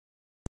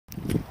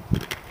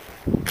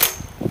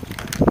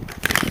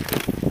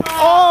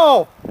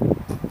Oh!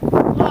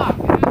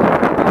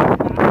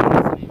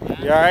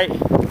 You alright?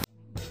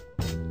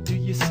 Do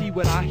you see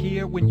what I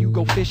hear when you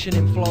go fishing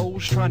in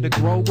flows? Trying to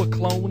grow a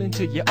clone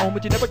into your own,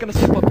 but you're never gonna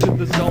step up to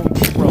the zone.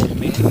 You roll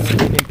me,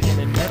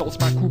 pinning pedals,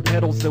 my crew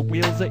pedals the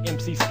wheels of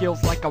MC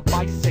skills like a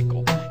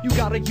bicycle. You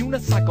got a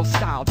unicycle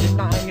style,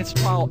 denying its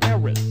trial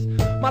errors.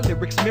 My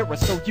lyrics mirror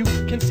so you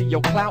can see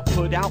your clout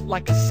put out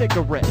like a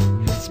cigarette.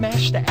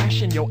 Smash the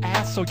ash in your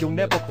ass so you'll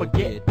never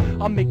forget.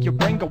 I'll make your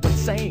brain go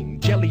insane.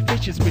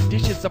 Jellyfishes with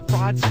dishes of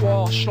fried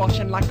squash,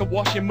 sloshing like a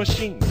washing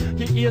machine.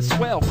 Your ears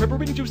swell,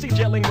 quivering juicy,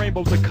 gelling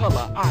rainbows of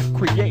color I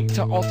create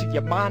to alter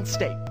your mind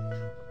state.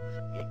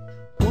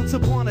 Once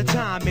upon a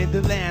time in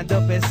the land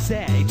of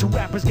SA, two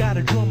rappers got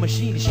a drum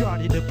machine and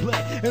started to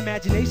play.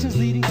 Imaginations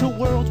leading to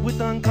worlds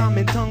with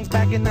uncommon tongues.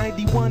 Back in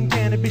 91,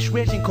 cannabis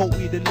regime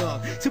coated the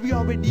lung. So we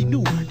already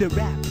knew the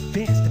rap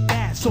advanced the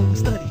fast, so we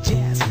studied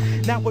jazz.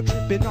 Now we're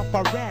tripping off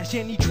our rash.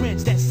 Any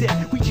trends that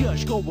said we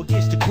just go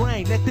against the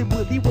grain. Let them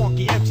really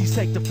wonky MCs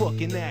take the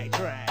fucking act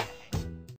track.